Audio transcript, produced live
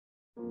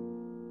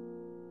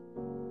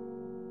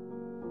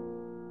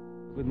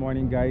Good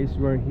morning guys,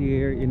 we're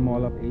here in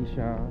Mall of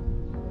Asia.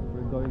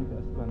 We're going to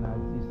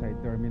Esplanade Seaside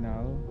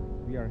Terminal.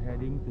 We are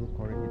heading to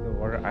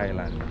Corregidor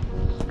Island.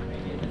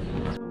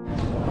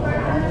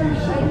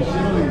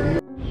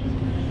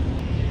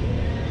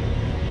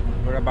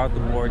 We're about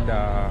to board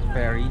the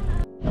ferry.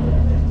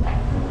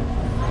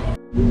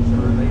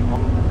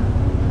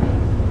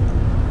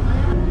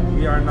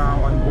 We are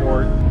now on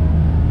board.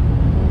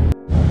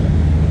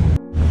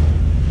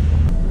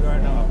 We are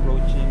now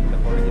approaching the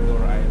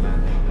Corregidor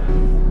Island.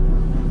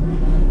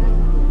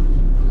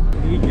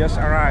 We just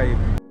arrived.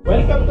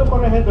 Welcome to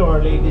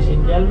Corregidor, ladies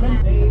and gentlemen.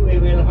 Today we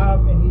will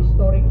have a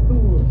historic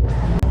tour.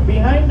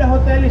 Behind the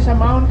hotel is a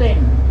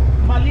mountain,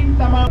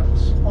 Malinta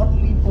Mountains,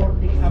 only for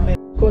the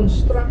American.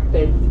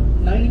 Constructed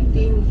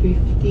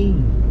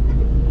 1915.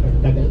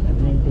 Tagal na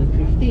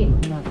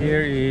 1915.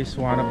 Here is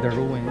one of the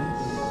ruins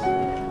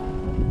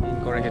in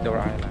Corregidor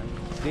Island.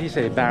 This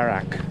is a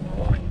barrack.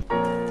 One of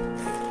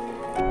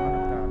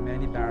the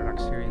many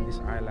barracks here in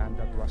this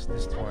island that was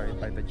destroyed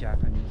by the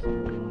Japanese.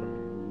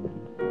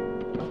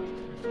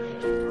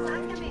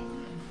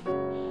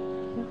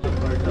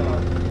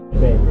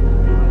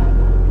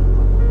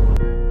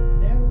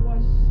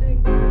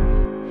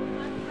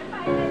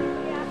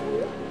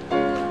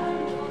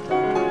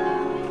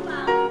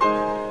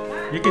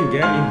 You can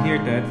get in here,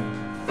 Dad.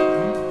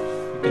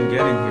 You can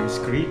get in here. It's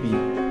creepy.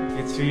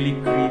 It's really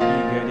creepy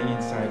getting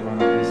inside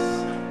one of these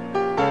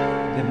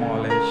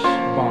demolished,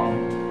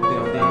 bombed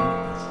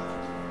buildings.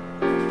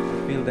 I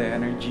feel the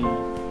energy.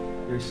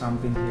 There's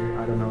something here.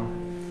 I don't know.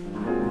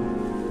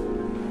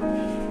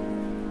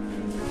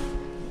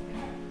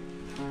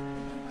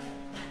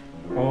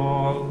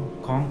 All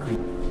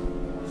concrete.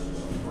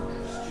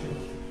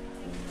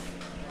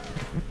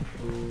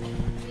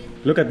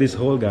 Look at this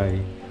hole,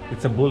 guy.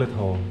 It's a bullet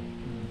hole.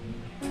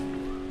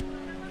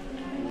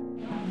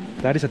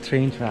 That is a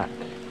train track.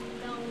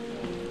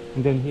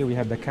 And then here we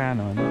have the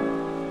cannon.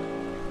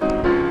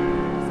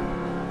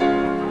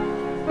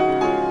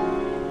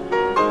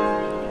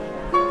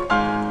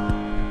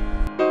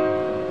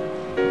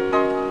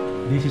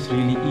 This is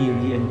really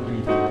eerie and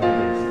creepy.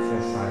 It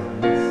says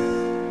silence.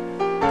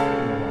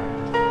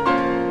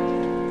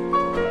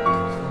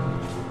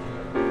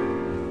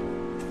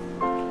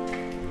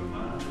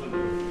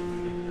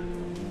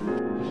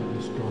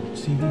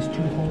 See these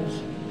two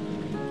holes?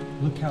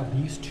 Look how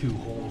these two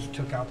holes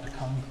took out the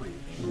concrete.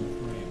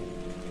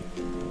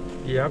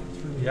 Yep,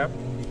 yep.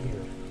 Into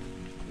here.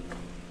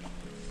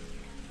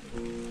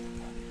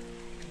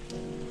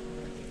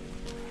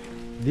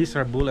 These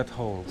are bullet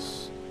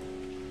holes.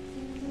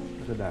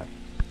 Look at that.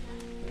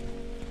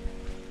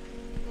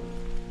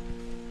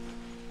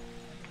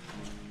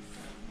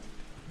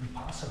 And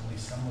possibly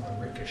some of the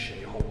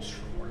ricochet holes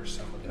from where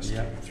some of this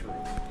came through.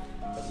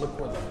 But look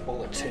where the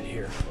bullets hit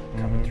here,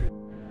 coming through.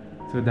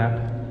 So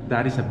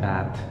that is a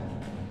bat.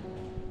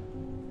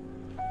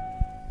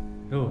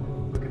 Oh,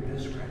 Look at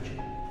this scratching.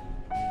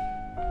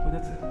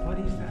 what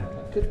is that?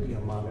 That could be a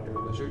monitor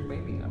lizard,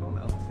 maybe, I don't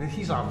know.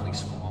 He's awfully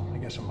small. I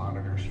guess a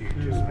monitor's huge,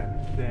 isn't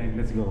it? Dang,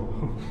 let's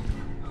go.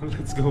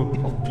 Let's go.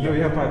 You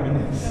have 5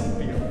 minutes.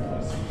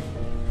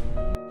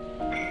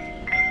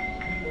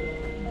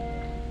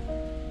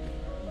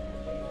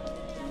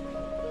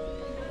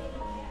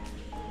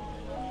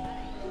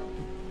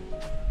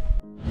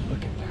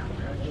 Look at that.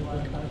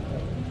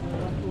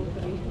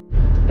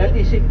 That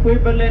is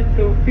equivalent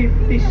to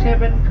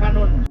 57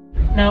 cannons.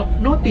 Now,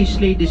 notice,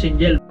 ladies and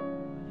gentlemen.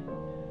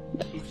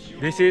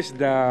 This is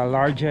the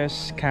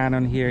largest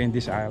cannon here in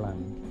this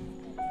island.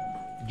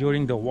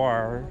 During the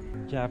war,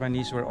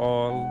 Japanese were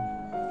all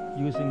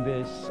using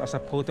this as a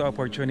photo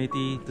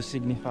opportunity to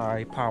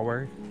signify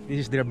power. This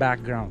is their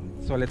background.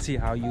 So let's see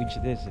how huge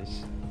this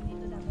is.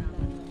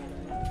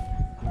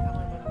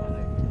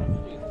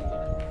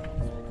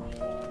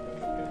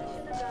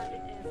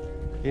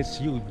 It's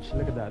huge.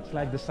 Look at that. It's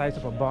like the size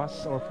of a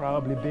bus or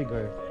probably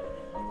bigger.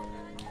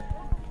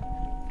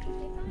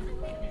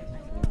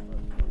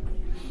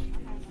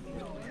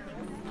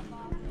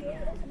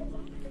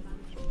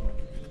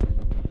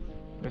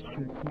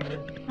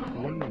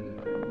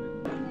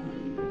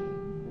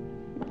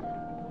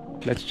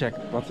 Let's check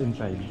what's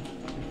inside.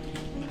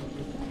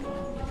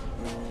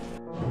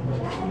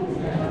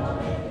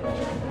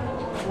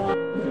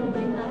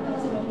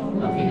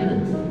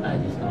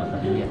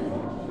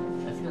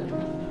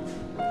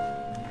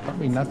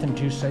 Probably nothing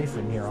too safe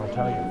in here, I'll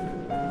tell you.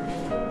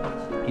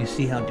 You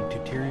see how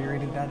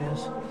deteriorated that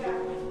is?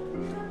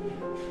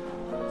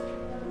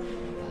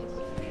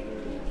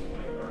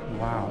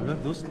 Wow,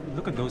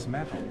 look at those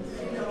metals.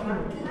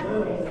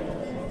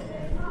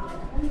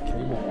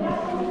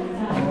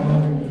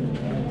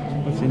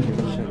 What's in here?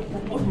 Let's check.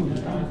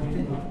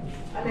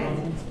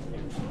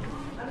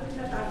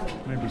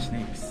 Maybe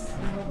snakes.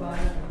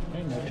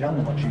 Ain't no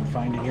telling what you'd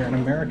find in here. In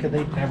America,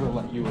 they'd never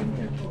let you in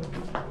here.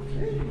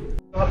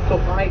 Up to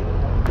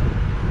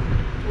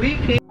 5. We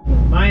came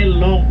mile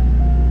long.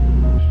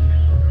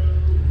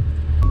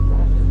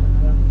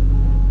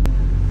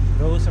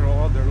 Those are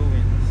all the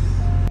ruins.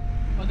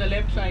 On the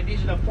left side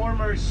is the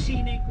former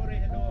Cine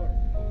Corregidor,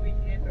 of which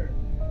enter.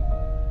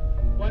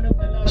 One of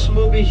the last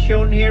movies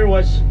shown here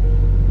was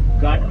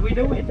Gone with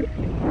the Wind.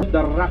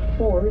 The rock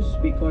force,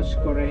 because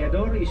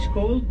Corregidor is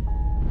called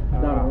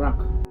the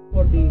rock.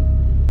 For the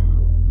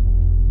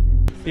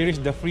Here is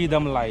the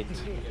Freedom Light.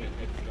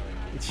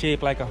 It's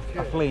shaped like a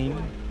flame.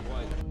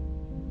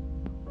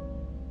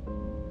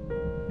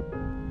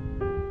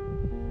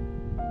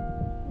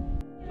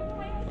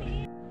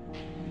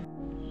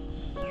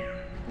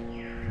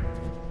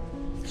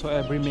 So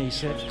every May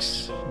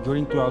 6,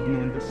 during 12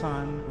 noon, the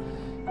sun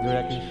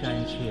directly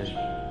shines here.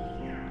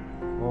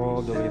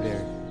 All the way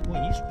there. well,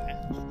 he's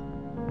fast.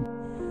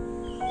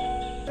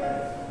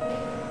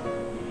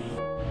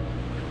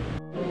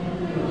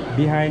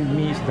 Behind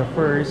me is the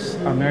first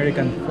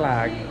American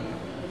flag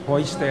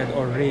hoisted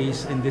or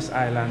raised in this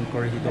island,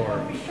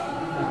 Corregidor.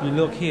 If you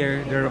look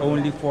here, there are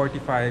only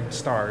 45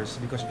 stars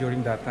because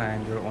during that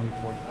time there were only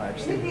 45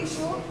 states,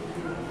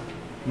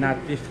 not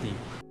 50.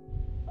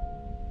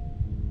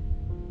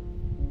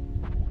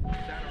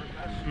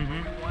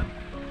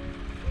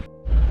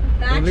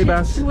 Only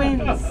bus.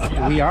 Twins.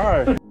 We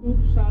are. Soup,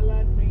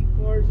 salad, main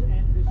course,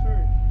 and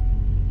dessert.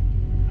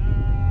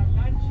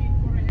 Lunch in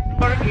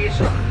Corregidor is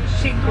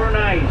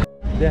synchronized.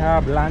 They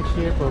have lunch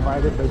here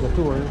provided by the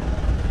tour.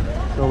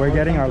 So we're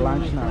getting our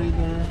lunch now.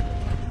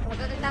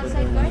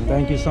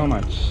 Thank you so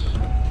much.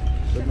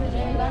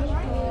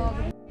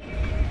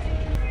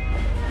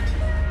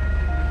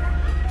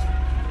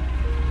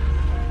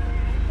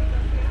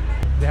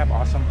 They have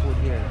awesome food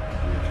here.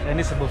 And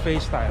it's a buffet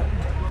style.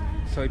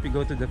 So if you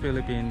go to the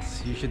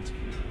Philippines, you should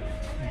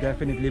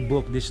definitely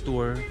book this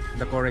tour,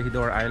 the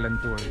Corregidor Island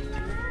tour.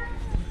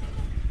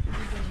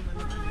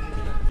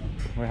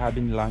 We're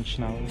having lunch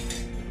now.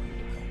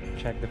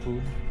 Check the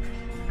food.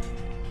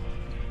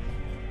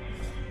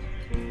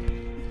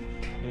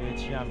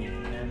 It's yummy,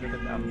 and look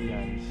at the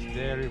ambience.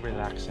 Very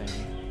relaxing.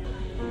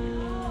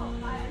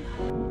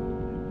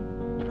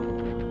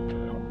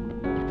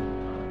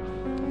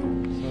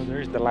 So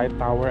there's the light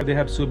tower. They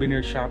have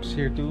souvenir shops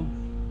here too.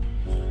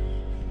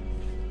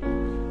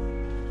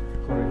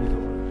 Corregidor.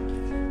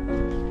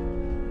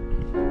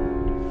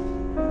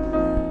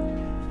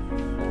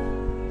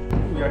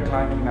 We are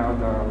climbing now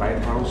the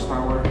lighthouse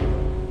tower.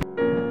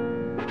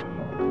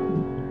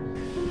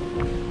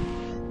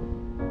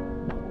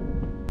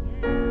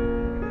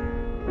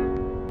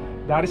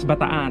 That is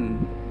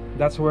Bataan.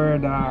 That's where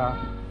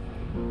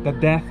the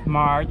death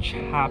march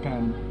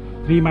happened,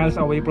 3 miles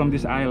away from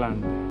this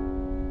island.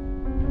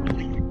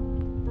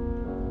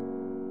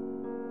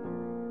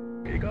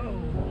 Here you go.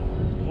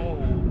 Whoa.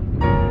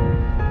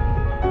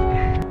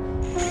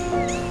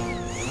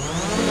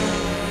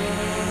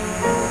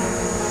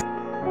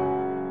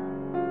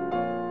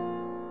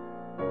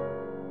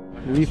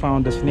 We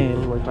found the snail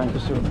we're trying to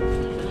swim.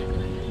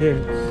 Here,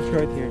 it's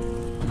right here.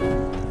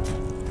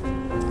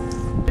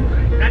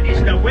 That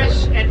is the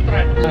west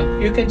entrance.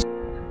 You can see.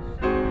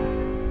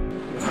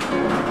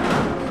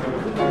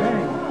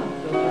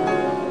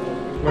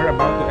 We're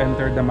about to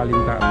enter the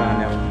Malinta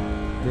tunnel.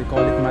 They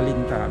call it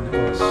Malinta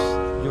because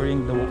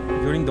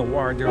during the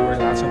war there were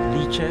lots of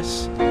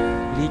leeches.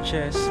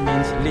 Leeches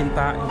means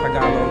linta in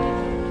Tagalog.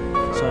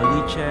 So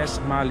leeches,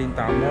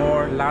 Malinta,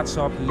 more, lots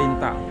of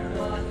linta.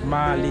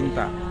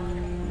 Malinta.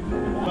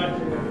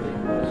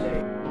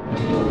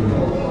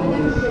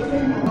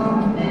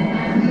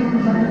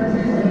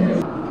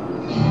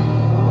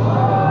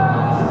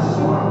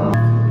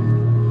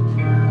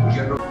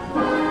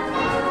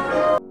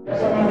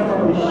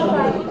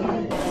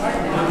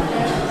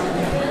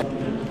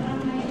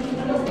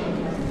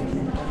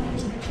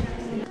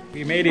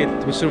 We made it.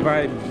 We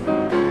survived.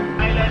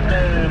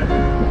 Island,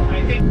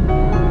 I think.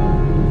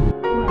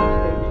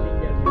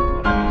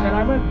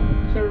 Salamat,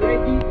 Sir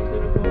Reggie. Ito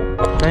na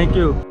po. Thank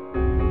you.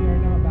 We are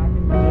now back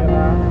in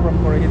Manila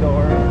from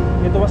Corregidor.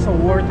 It was a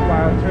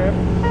worthwhile trip.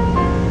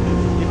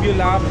 If you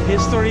love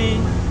history,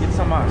 it's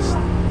a must.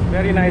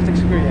 Very nice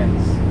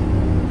experience.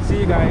 See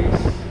you guys.